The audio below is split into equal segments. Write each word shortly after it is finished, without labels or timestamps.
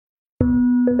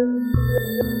Welcome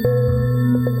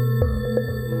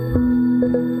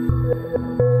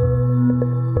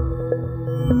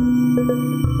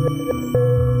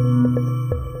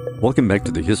back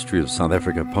to the History of South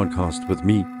Africa podcast with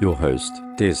me, your host,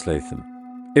 Des Latham.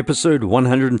 Episode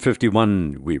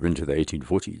 151, we're into the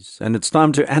 1840s, and it's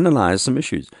time to analyse some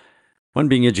issues, one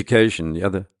being education, the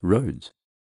other roads.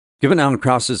 Given our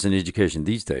crisis in education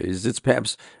these days, it's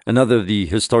perhaps another of the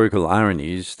historical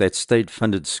ironies that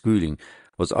state-funded schooling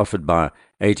was offered by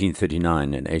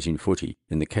 1839 and 1840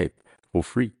 in the Cape for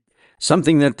free,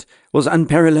 something that was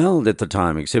unparalleled at the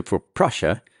time except for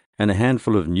Prussia and a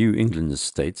handful of New England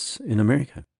states in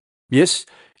America. Yes,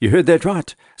 you heard that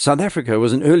right. South Africa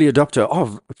was an early adopter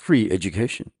of free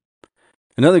education.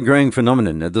 Another growing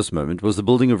phenomenon at this moment was the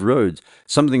building of roads,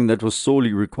 something that was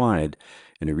sorely required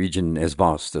in a region as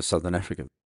vast as Southern Africa.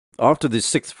 After the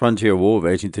Sixth Frontier War of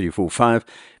 1834-5,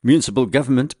 municipal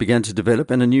government began to develop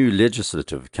and a new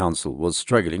legislative council was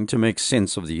struggling to make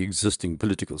sense of the existing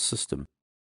political system.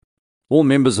 All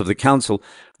members of the council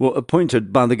were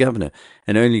appointed by the governor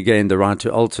and only gained the right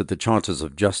to alter the charters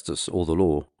of justice or the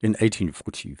law in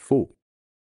 1844.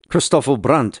 Christoffel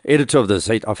Brand, editor of the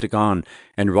Zuid Afrikaan,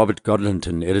 and Robert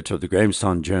Godlonton, editor of the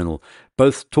Grahamstown Journal,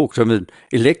 both talked of an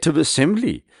elective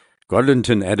assembly.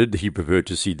 Godlonton added he preferred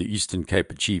to see the Eastern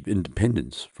Cape achieve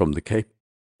independence from the Cape.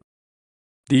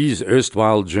 These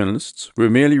erstwhile journalists were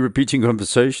merely repeating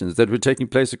conversations that were taking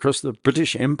place across the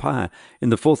British Empire in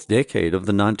the fourth decade of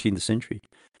the 19th century.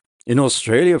 In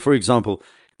Australia, for example,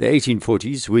 the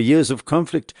 1840s were years of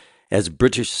conflict as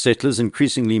British settlers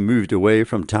increasingly moved away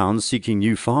from towns seeking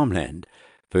new farmland.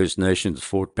 First Nations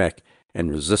fought back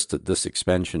and resisted this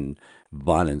expansion.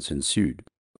 Violence ensued.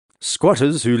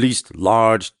 Squatters who leased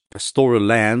large pastoral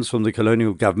lands from the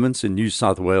colonial governments in New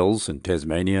South Wales and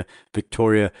Tasmania,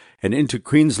 Victoria, and into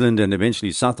Queensland and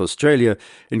eventually South Australia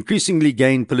increasingly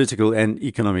gained political and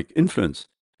economic influence.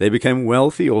 They became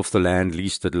wealthy off the land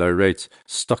leased at low rates,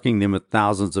 stocking them with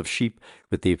thousands of sheep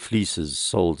with their fleeces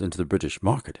sold into the British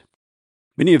market.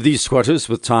 Many of these squatters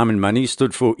with time and money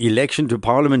stood for election to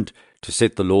Parliament to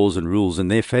set the laws and rules in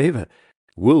their favour.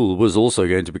 Wool was also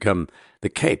going to become the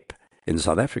Cape in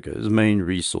South Africa's main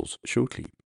resource shortly.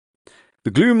 The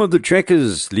gloom of the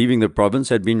trekkers leaving the province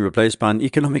had been replaced by an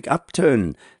economic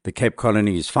upturn. The Cape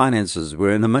Colony's finances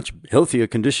were in a much healthier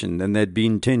condition than they'd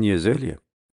been 10 years earlier.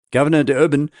 Governor de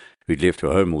Urban, who'd left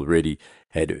for home already,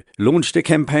 had launched a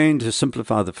campaign to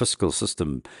simplify the fiscal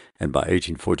system, and by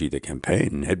 1840 the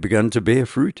campaign had begun to bear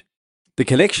fruit. The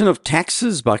collection of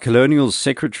taxes by Colonial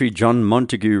Secretary John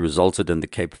Montagu resulted in the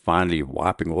Cape finally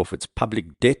wiping off its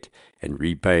public debt and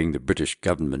repaying the British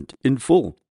government in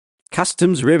full.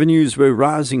 Customs revenues were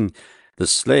rising, the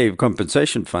Slave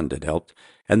Compensation Fund had helped,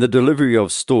 and the delivery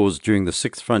of stores during the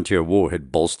Sixth Frontier War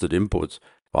had bolstered imports,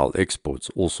 while exports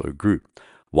also grew.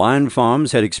 Wine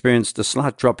farms had experienced a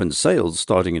slight drop in sales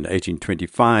starting in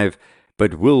 1825,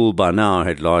 but wool by now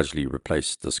had largely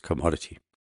replaced this commodity.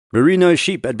 Merino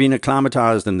sheep had been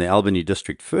acclimatized in the Albany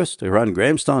district first, around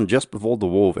Grahamstown just before the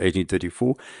War of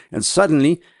 1834, and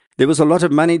suddenly there was a lot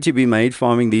of money to be made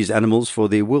farming these animals for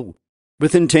their wool.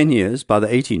 Within 10 years, by the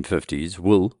 1850s,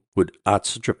 wool would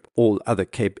outstrip all other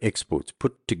Cape exports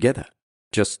put together,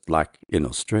 just like in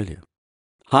Australia.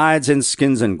 Hides and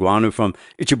skins and guano from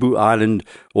Ichabu Island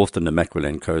off the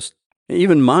Namaqualand coast.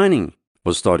 Even mining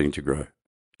was starting to grow.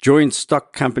 Joint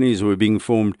stock companies were being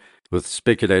formed, with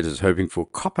speculators hoping for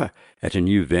copper at a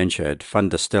new venture at Van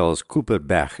der Stel's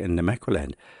Cooperberg in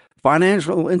Namaqualand.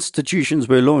 Financial institutions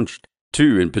were launched.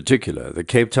 Two in particular, the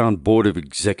Cape Town Board of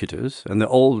Executors and the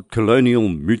old Colonial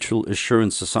Mutual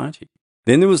Assurance Society.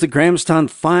 Then there was the Grahamstown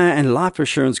Fire and Life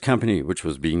Assurance Company, which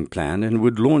was being planned and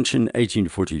would launch in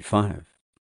 1845.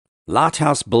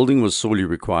 Lighthouse building was sorely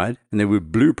required, and there were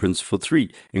blueprints for 3,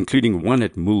 including one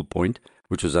at Moole Point,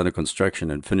 which was under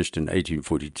construction and finished in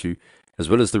 1842, as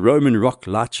well as the Roman Rock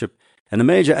lightship and a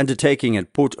major undertaking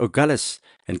at Port Oculus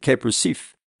and Cape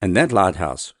Recife, and that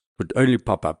lighthouse would only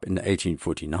pop up in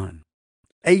 1849.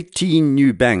 18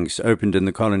 new banks opened in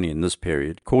the colony in this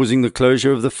period, causing the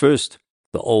closure of the first,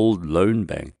 the old Loan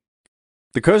Bank.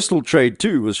 The coastal trade,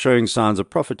 too, was showing signs of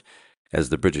profit as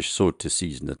the British sought to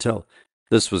seize Natal.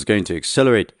 This was going to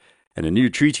accelerate, and a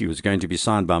new treaty was going to be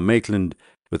signed by Maitland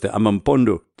with the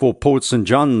Amampondo for Port St.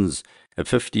 John's. A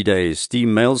 50-day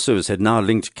steam mail service had now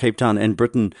linked Cape Town and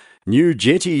Britain. New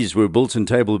jetties were built in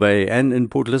Table Bay and in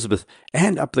Port Elizabeth,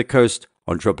 and up the coast,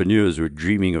 entrepreneurs were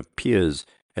dreaming of piers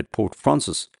at Port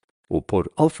Francis, or Port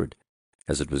Alfred,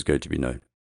 as it was going to be known.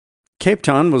 Cape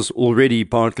Town was already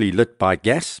partly lit by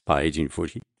gas by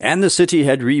 1840, and the city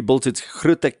had rebuilt its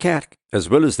Grote Kerk, as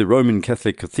well as the Roman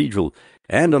Catholic Cathedral,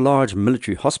 and a large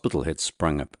military hospital had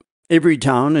sprung up. Every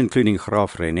town, including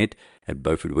Grahamstown and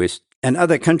Beaufort West, and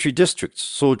other country districts,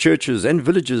 saw churches and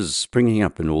villages springing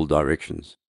up in all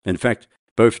directions. In fact,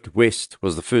 Beaufort West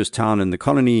was the first town in the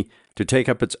colony to take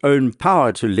up its own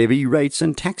power to levy rates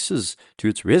and taxes to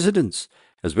its residents,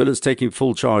 as well as taking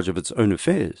full charge of its own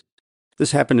affairs.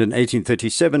 This happened in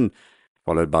 1837,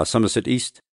 followed by Somerset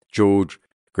East, George,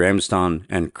 Grahamstown,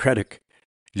 and Cradock,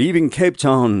 leaving Cape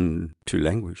Town to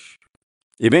languish.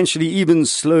 Eventually, even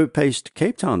slow-paced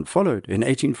Cape Town followed in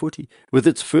 1840, with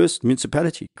its first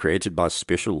municipality created by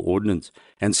special ordinance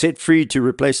and set free to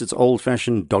replace its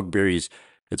old-fashioned dogberries,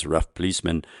 its rough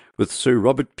policemen, with Sir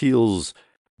Robert Peel's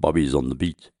bobbies on the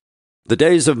beat. The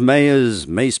days of mayors,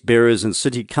 mace-bearers, and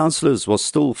city councillors was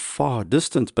still far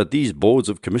distant, but these boards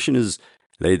of commissioners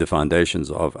laid the foundations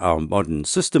of our modern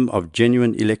system of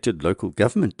genuine elected local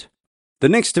government. The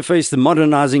next to face the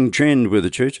modernizing trend were the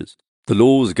churches. The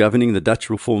laws governing the Dutch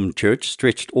Reformed Church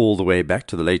stretched all the way back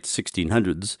to the late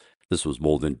 1600s. This was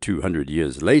more than 200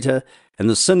 years later, and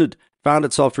the synod found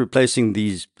itself replacing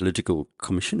these political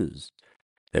commissioners.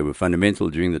 They were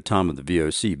fundamental during the time of the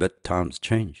VOC, but times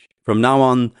changed. From now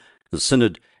on, the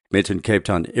synod met in Cape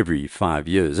Town every 5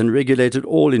 years and regulated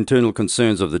all internal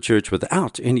concerns of the church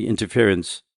without any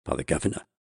interference by the governor.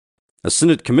 A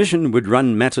synod commission would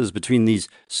run matters between these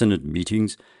synod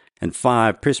meetings, and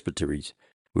 5 presbyteries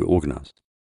were organized.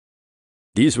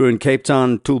 These were in Cape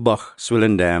Town, Tulbagh,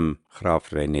 Swellendam,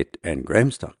 Grahamstown, and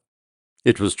Grahamstown.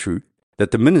 It was true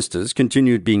that the ministers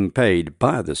continued being paid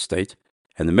by the state,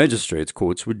 and the magistrates'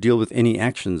 courts would deal with any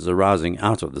actions arising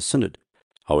out of the synod.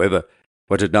 However,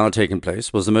 what had now taken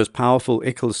place was the most powerful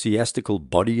ecclesiastical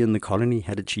body in the colony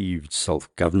had achieved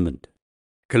self-government.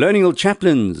 Colonial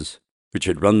chaplains, which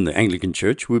had run the Anglican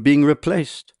Church, were being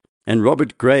replaced, and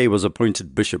Robert Gray was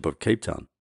appointed Bishop of Cape Town.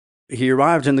 He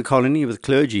arrived in the colony with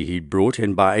clergy he'd brought,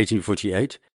 and by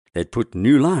 1848 they'd put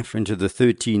new life into the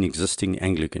 13 existing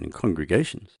Anglican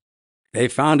congregations. They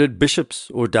founded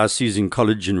Bishops or Diocesan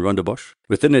College in Rondebosch.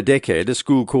 Within a decade, a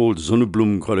school called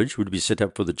Zonnebloem College would be set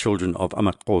up for the children of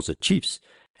Amaxhosa chiefs,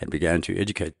 and began to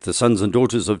educate the sons and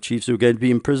daughters of chiefs who were going to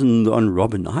be imprisoned on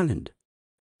Robben Island.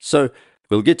 So,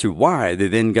 we'll get to why the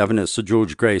then Governor Sir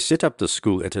George Grey set up the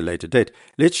school at a later date.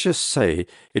 Let's just say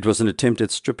it was an attempt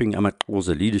at stripping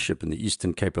Amaxhosa leadership in the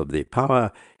Eastern Cape of their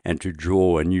power and to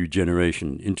draw a new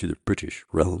generation into the British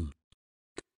realm.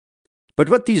 But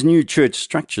what these new church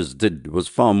structures did was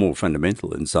far more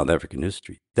fundamental in South African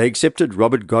history. They accepted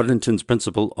Robert Godlonton's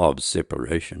principle of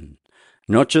separation.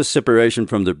 Not just separation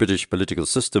from the British political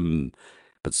system,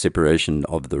 but separation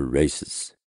of the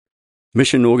races.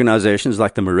 Mission organizations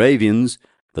like the Moravians,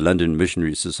 the London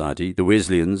Missionary Society, the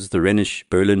Wesleyans, the Rhenish,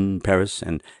 Berlin, Paris,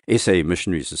 and SA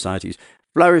missionary societies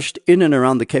flourished in and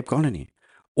around the Cape Colony.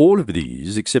 All of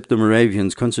these, except the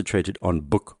Moravians, concentrated on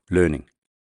book learning.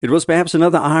 It was perhaps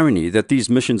another irony that these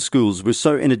mission schools were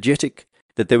so energetic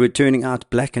that they were turning out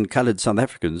black and coloured South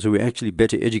Africans who were actually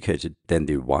better educated than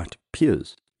their white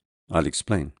peers. I'll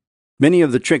explain. Many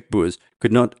of the Trek Boers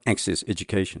could not access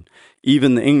education.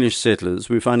 Even the English settlers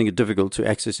were finding it difficult to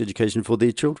access education for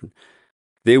their children.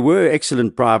 There were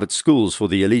excellent private schools for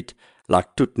the elite,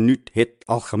 like Tot Nut Het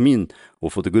Algemeen,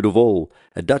 or For the Good of All,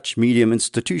 a Dutch medium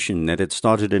institution that had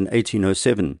started in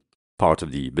 1807, part of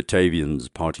the Batavians'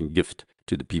 parting gift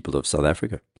to the people of South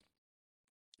Africa.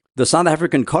 The South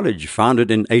African College,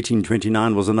 founded in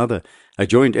 1829, was another, a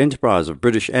joint enterprise of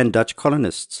British and Dutch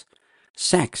colonists.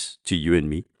 Sacks to you and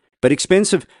me, but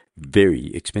expensive,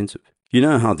 very expensive. You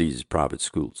know how these private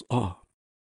schools are.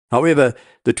 However,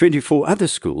 the 24 other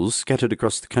schools scattered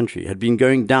across the country had been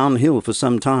going downhill for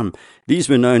some time. These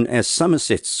were known as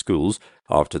Somerset schools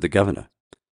after the governor.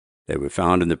 They were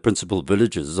found in the principal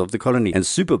villages of the colony and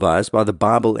supervised by the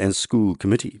Bible and School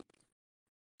Committee.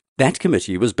 That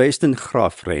committee was based in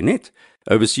Grahamstown,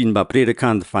 overseen by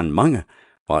Predikant van Mange,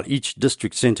 while each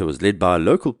district centre was led by a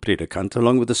local predikant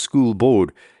along with a school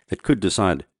board that could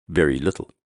decide very little.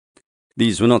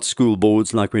 These were not school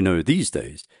boards like we know these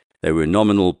days. They were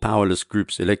nominal, powerless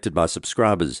groups elected by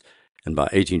subscribers, and by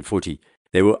 1840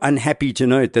 they were unhappy to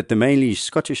note that the mainly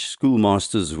Scottish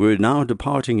schoolmasters were now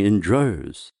departing in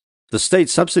droves. The state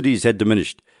subsidies had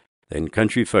diminished, and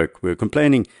country folk were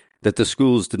complaining that the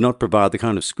schools did not provide the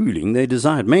kind of schooling they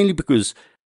desired, mainly because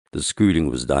the schooling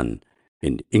was done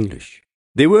in English.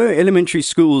 There were elementary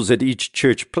schools at each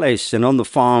church place, and on the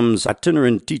farms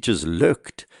itinerant teachers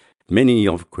lurked, many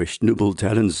of questionable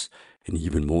talents and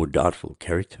even more doubtful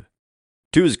character.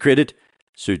 To his credit,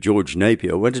 Sir George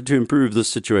Napier wanted to improve this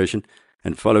situation,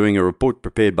 and following a report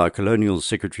prepared by Colonial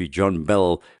Secretary John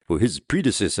Bell for his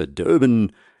predecessor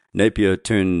Durban, Napier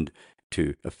turned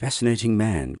to a fascinating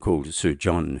man called Sir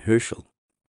John Herschel.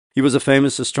 He was a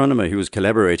famous astronomer who was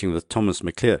collaborating with Thomas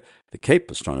Maclear, the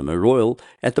Cape Astronomer Royal,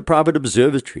 at the private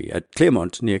observatory at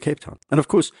Claremont near Cape Town. And of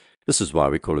course, this is why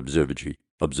we call Observatory.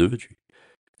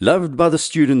 Loved by the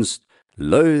students,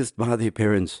 loathed by their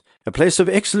parents, a place of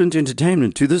excellent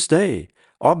entertainment to this day.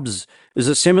 OBS is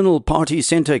a seminal party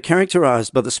centre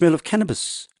characterised by the smell of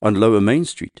cannabis on Lower Main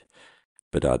Street.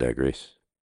 But I digress.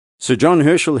 Sir John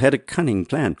Herschel had a cunning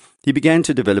plan. He began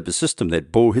to develop a system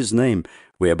that bore his name,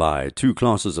 whereby two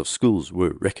classes of schools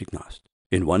were recognized.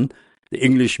 In one, the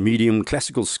English medium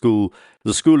classical school,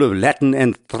 the School of Latin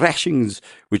and Thrashings,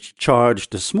 which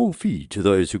charged a small fee to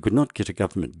those who could not get a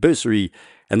government bursary,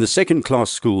 and the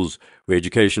second-class schools, where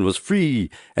education was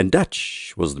free and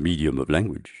Dutch was the medium of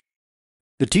language.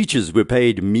 The teachers were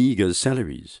paid meagre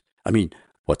salaries.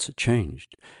 What's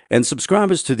changed? And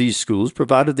subscribers to these schools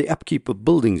provided the upkeep of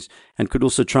buildings and could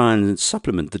also try and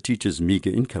supplement the teachers'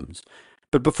 meagre incomes.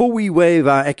 But before we wave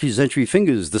our accusatory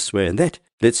fingers this way and that,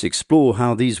 let's explore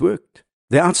how these worked.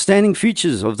 The outstanding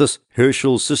features of this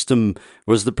Herschel system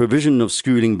was the provision of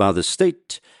schooling by the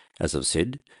state. As I've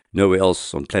said, nowhere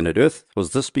else on planet Earth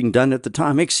was this being done at the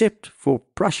time except for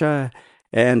Prussia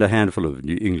and a handful of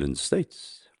New England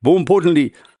states. More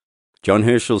importantly, John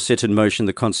Herschel set in motion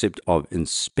the concept of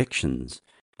inspections,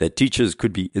 that teachers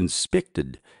could be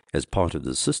inspected as part of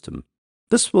the system.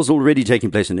 This was already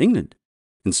taking place in England.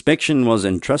 Inspection was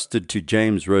entrusted to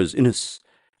James Rose Innes,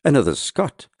 another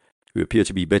Scot, who appear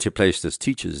to be better placed as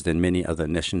teachers than many other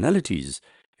nationalities,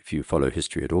 if you follow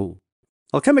history at all.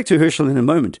 I'll come back to Herschel in a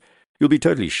moment. You'll be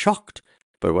totally shocked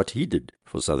by what he did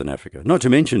for Southern Africa, not to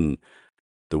mention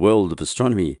the world of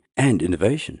astronomy and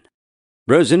innovation.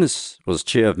 Rose Innes was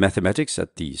chair of mathematics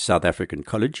at the South African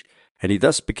College, and he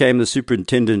thus became the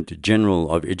Superintendent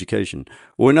General of Education,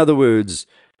 or in other words,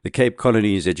 the Cape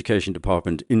Colony's Education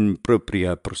Department in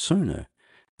propria persona.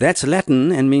 That's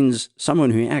Latin and means someone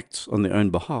who acts on their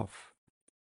own behalf.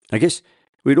 I guess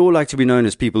we'd all like to be known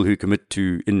as people who commit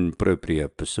to in propria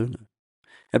persona.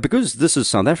 And because this is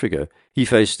South Africa, he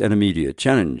faced an immediate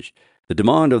challenge, the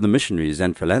demand of the missionaries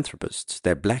and philanthropists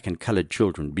that black and coloured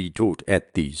children be taught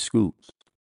at these schools.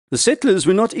 The settlers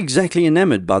were not exactly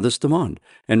enamoured by this demand,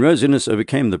 and Rose Innes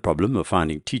overcame the problem of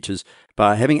finding teachers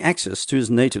by having access to his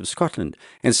native Scotland,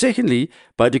 and secondly,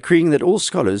 by decreeing that all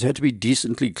scholars had to be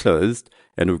decently clothed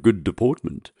and of good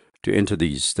deportment to enter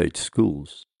these state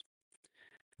schools.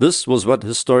 This was what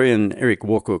historian Eric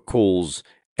Walker calls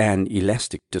an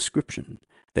elastic description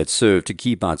that served to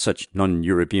keep out such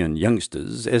non-European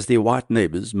youngsters as their white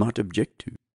neighbours might object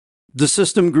to. The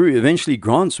system grew. Eventually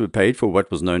grants were paid for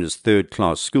what was known as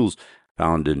third-class schools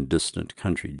found in distant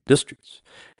country districts.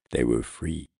 They were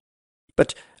free.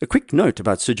 But a quick note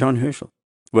about Sir John Herschel.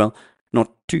 Well,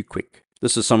 not too quick.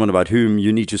 This is someone about whom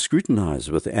you need to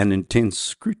scrutinize with an intense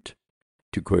scrut,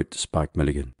 to quote Spike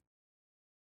Milligan.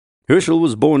 Herschel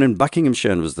was born in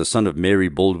Buckinghamshire and was the son of Mary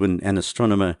Baldwin and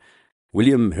astronomer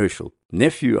William Herschel,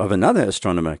 nephew of another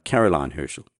astronomer, Caroline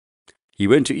Herschel. He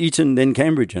went to Eton, then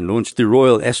Cambridge, and launched the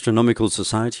Royal Astronomical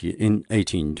Society in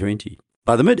 1820.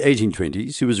 By the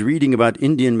mid-1820s, he was reading about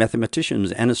Indian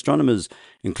mathematicians and astronomers,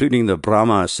 including the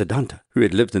Brahma Siddhanta, who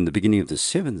had lived in the beginning of the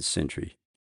 7th century.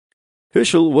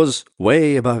 Herschel was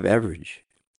way above average.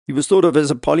 He was thought of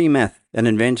as a polymath, an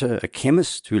inventor, a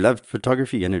chemist who loved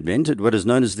photography and invented what is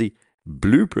known as the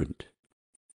blueprint.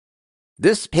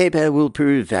 "This paper will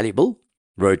prove valuable,"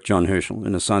 wrote John Herschel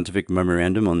in a scientific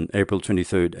memorandum on April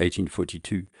 23,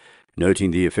 1842,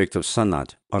 noting the effect of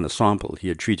sunlight on a sample he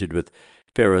had treated with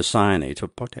ferrocyanate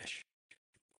of potash.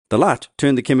 The light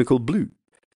turned the chemical blue,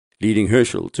 leading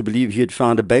Herschel to believe he had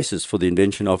found a basis for the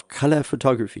invention of colour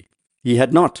photography. He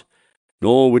had not,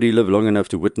 nor would he live long enough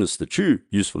to witness the true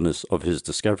usefulness of his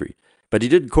discovery, but he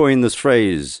did coin this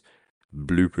phrase,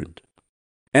 blueprint.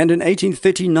 And in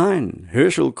 1839,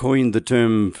 Herschel coined the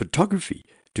term photography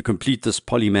to complete this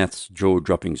polymath's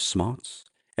jaw-dropping smarts,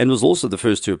 and was also the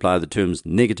first to apply the terms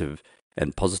negative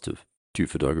and positive to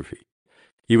photography.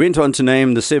 He went on to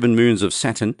name the 7 moons of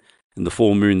Saturn and the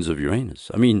 4 moons of Uranus.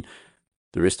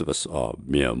 The rest of us are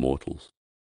mere mortals.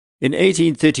 In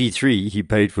 1833, he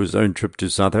paid for his own trip to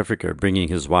South Africa, bringing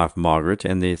his wife Margaret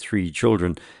and their 3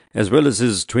 children, as well as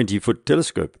his 20-foot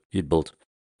telescope he had built.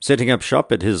 Setting up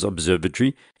shop at his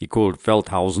observatory, he called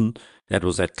Veldhuizen, that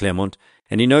was at Claremont,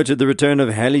 and he noted the return of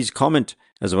Halley's Comet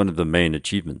as one of the main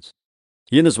achievements.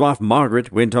 He and his wife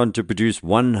Margaret went on to produce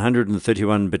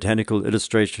 131 botanical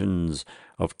illustrations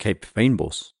of Cape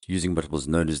Fynbos, using what was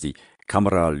known as the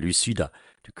camera lucida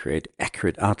to create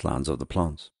accurate outlines of the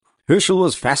plants. Herschel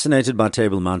was fascinated by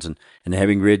Table Mountain, and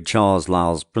having read Charles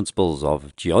Lyell's Principles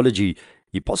of Geology,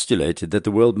 he postulated that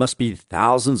the world must be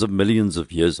thousands of millions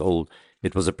of years old.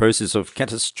 It was a process of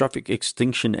catastrophic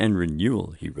extinction and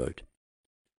renewal, he wrote.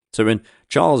 So when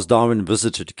Charles Darwin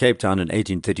visited Cape Town in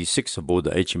 1836 aboard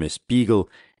the HMS Beagle,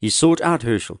 he sought out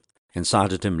Herschel and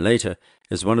cited him later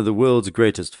as one of the world's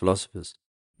greatest philosophers.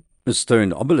 A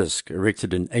stone obelisk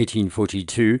erected in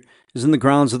 1842 is in the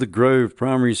grounds of the Grove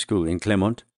Primary School in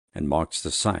Claremont and marks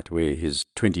the site where his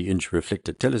 20-inch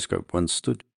reflector telescope once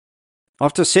stood.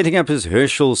 After setting up his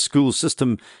Herschel school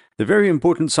system, the very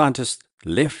important scientist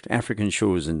left African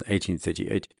shores in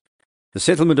 1838. The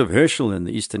settlement of Herschel in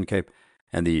the Eastern Cape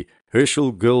and the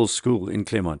Herschel Girls' School in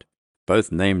Claremont,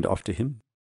 both named after him.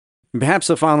 And perhaps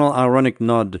a final ironic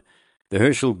nod, the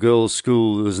Herschel Girls'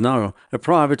 School is now a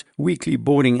private weekly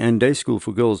boarding and day school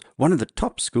for girls, one of the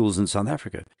top schools in South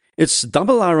Africa. It's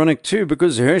double ironic too,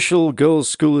 because Herschel Girls'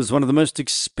 School is one of the most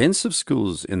expensive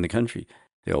schools in the country.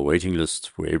 There are waiting lists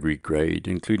for every grade,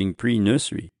 including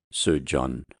pre-nursery. Sir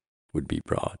John would be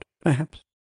proud, perhaps.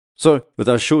 So, with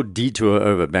our short detour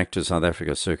over back to South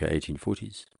Africa circa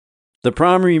 1840s, the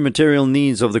primary material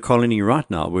needs of the colony right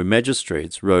now were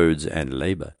magistrates, roads, and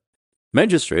labour.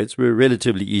 Magistrates were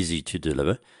relatively easy to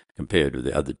deliver, compared with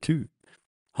the other two.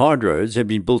 Hard roads had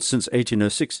been built since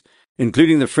 1806,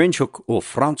 including the French Hook or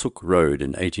Franschhoek Road in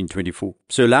 1824,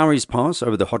 Sir Lowry's Pass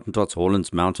over the Hottentots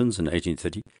Hollands Mountains in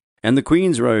 1830, and the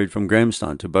Queen's Road from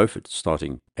Grahamstown to Beaufort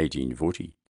starting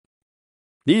 1840.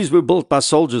 These were built by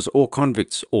soldiers or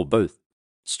convicts or both.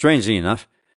 Strangely enough,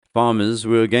 farmers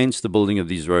were against the building of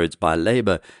these roads by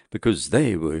labour because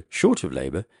they were short of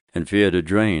labour and feared a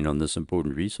drain on this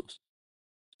important resource.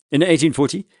 In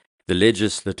 1840, the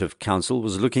Legislative Council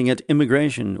was looking at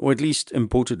immigration, or at least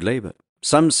imported labour.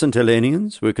 Some St.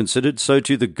 Helenians were considered, so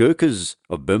too the Gurkhas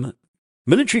of Burma.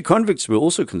 Military convicts were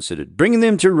also considered. Bringing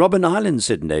them to Robben Island,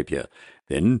 said Napier.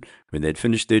 Then, when they'd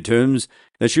finished their terms,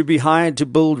 they should be hired to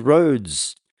build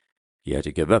roads. He had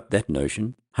to give up that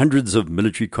notion. Hundreds of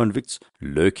military convicts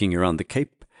lurking around the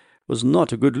Cape was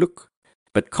not a good look.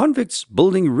 But convicts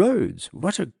building roads,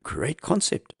 what a great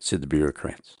concept, said the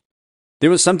bureaucrats. There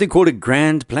was something called a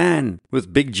grand plan,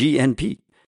 with big G and P.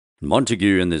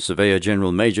 Montagu and the Surveyor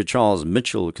General Major Charles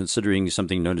Mitchell considering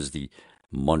something known as the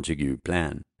Montagu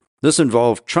Plan. This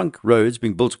involved trunk roads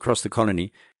being built across the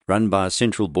colony, run by a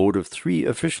central board of 3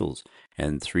 officials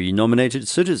and 3 nominated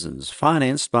citizens,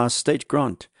 financed by a state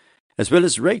grant, as well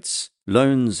as rates,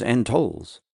 loans, and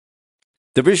tolls.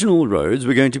 Divisional roads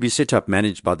were going to be set up,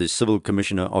 managed by the civil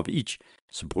commissioner of each,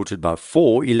 supported by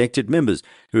 4 elected members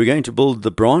who were going to build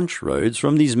the branch roads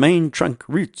from these main trunk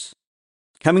routes.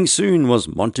 Coming soon was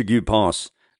Montagu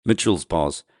Pass, Mitchell's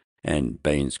Pass, and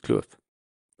Baines Kloof.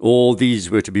 All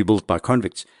these were to be built by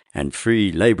convicts and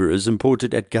free labourers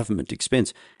imported at government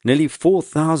expense. Nearly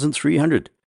 4,300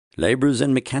 labourers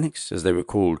and mechanics, as they were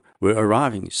called, were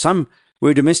arriving. Some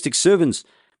were domestic servants.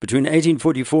 Between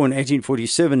 1844 and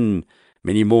 1847,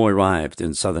 many more arrived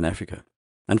in southern Africa.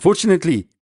 Unfortunately,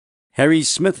 Harry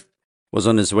Smith was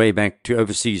on his way back to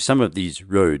oversee some of these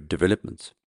road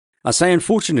developments. I say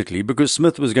unfortunately because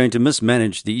Smith was going to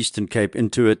mismanage the Eastern Cape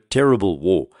into a terrible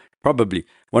war, probably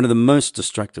one of the most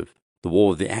destructive, the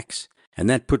War of the Axe, and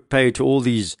that put pay to all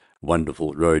these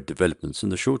wonderful road developments in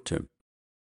the short term.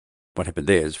 What happened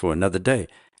there is for another day.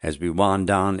 As we wind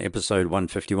down episode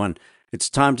 151, it's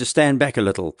time to stand back a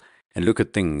little and look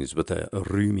at things with a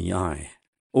rheumy eye,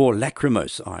 or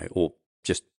lachrymose eye, or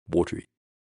just watery.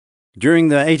 During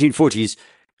the 1840s,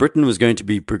 Britain was going to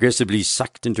be progressively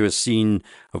sucked into a scene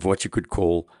of what you could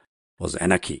call was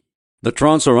anarchy. The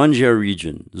Trans-Oranje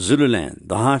region, Zululand,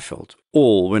 the Highveld,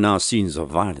 all were now scenes of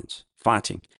violence,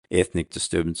 fighting, ethnic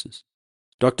disturbances.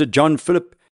 Dr. John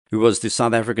Phillip, who was the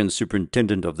South African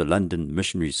superintendent of the London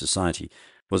Missionary Society,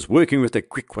 was working with the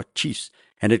Griqua chiefs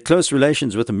and had close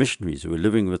relations with the missionaries who were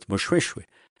living with Moshweshwe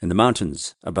in the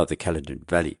mountains above the Caledon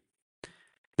Valley.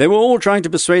 They were all trying to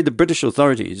persuade the British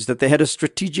authorities that they had a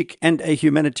strategic and a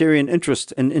humanitarian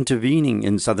interest in intervening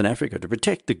in southern Africa to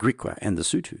protect the Griqua and the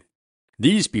Sotho.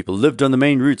 These people lived on the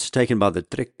main routes taken by the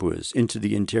Trekboers into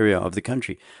the interior of the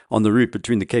country, on the route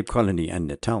between the Cape Colony and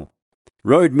Natal.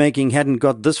 Road making hadn't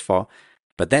got this far,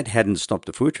 but that hadn't stopped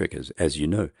the voortrekkers, as you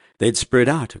know. They'd spread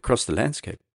out across the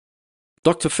landscape.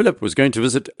 Dr. Phillip was going to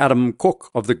visit Adam Kok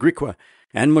of the Griqua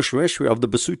and Moshweshwe of the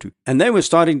Basotho, and they were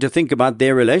starting to think about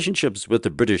their relationships with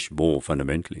the British more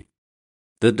fundamentally.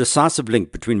 The decisive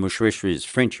link between Moshweshwe's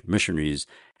French missionaries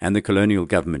and the colonial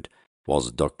government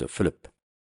was Dr. Phillip.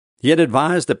 He had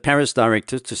advised the Paris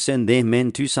directors to send their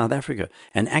men to South Africa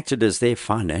and acted as their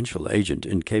financial agent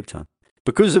in Cape Town.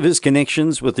 Because of his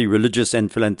connections with the religious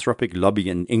and philanthropic lobby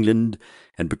in England,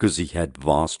 and because he had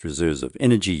vast reserves of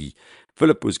energy,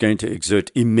 Philip was going to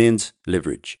exert immense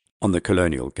leverage on the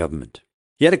colonial government.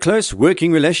 He had a close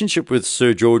working relationship with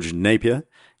Sir George Napier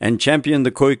and championed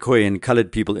the Khoi and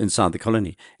coloured people inside the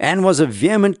colony, and was a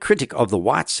vehement critic of the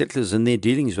white settlers in their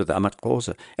dealings with the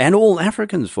Amaxhosa, and all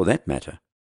Africans for that matter.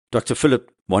 Dr.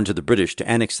 Philip wanted the British to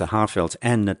annex the Highvelds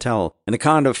and Natal in a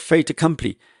kind of fait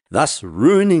accompli, thus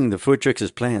ruining the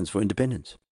Voortrekkers' plans for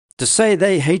independence. To say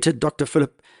they hated Dr.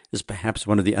 Philip is perhaps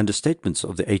one of the understatements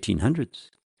of the 1800s.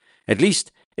 At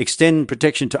least extend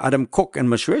protection to Adam Kok and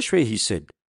Moshoeshoe, he said.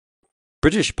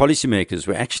 British policymakers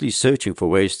were actually searching for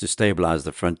ways to stabilize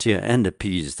the frontier and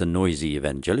appease the noisy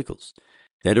evangelicals.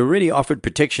 They had already offered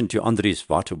protection to Andries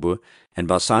Waterboer, and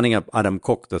by signing up Adam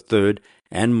Kok III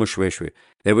and Moshoeshoe,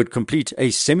 they would complete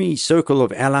a semicircle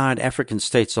of allied African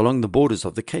states along the borders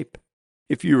of the Cape.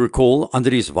 If you recall,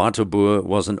 Andries Waterboer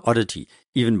was an oddity,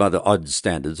 even by the odd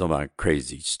standards of our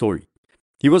crazy story.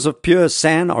 He was of pure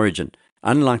San origin,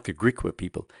 unlike the Griqua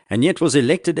people, and yet was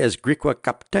elected as Griqua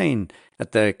Kaptein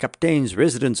at the Kaptein's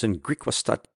residence in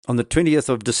Griquastad on the 20th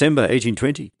of December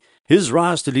 1820. His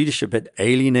rise to leadership had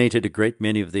alienated a great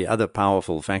many of the other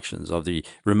powerful factions of the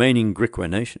remaining Griqua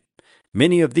nation.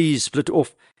 Many of these split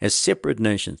off as separate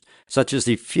nations, such as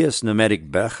the fierce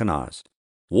nomadic Bergenaars.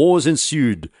 Wars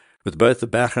ensued with both the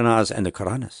Bergenaars and the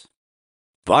Koranas.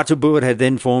 Waterboer had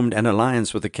then formed an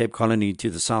alliance with the Cape Colony to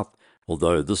the south,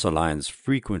 although this alliance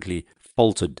frequently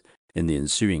faltered in the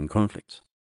ensuing conflicts.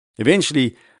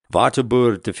 Eventually,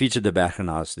 Waterboer defeated the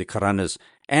Bergenaars, the Koranas,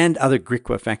 and other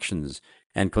Griqua factions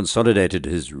and consolidated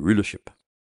his rulership.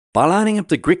 By lining up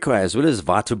the Griqua as well as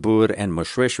Waterboer and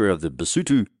Moshoeshoe of the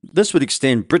Basotho, this would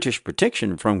extend British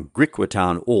protection from Griqua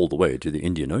town all the way to the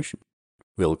Indian Ocean.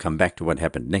 We'll come back to what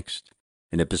happened next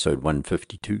in episode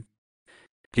 152.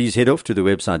 Please head off to the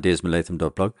website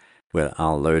desmolatham.blog, where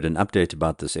I'll load an update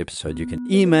about this episode. You can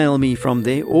email me from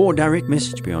there or direct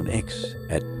message me on X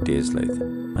at Des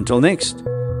Latham. Until next,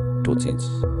 tot ziens.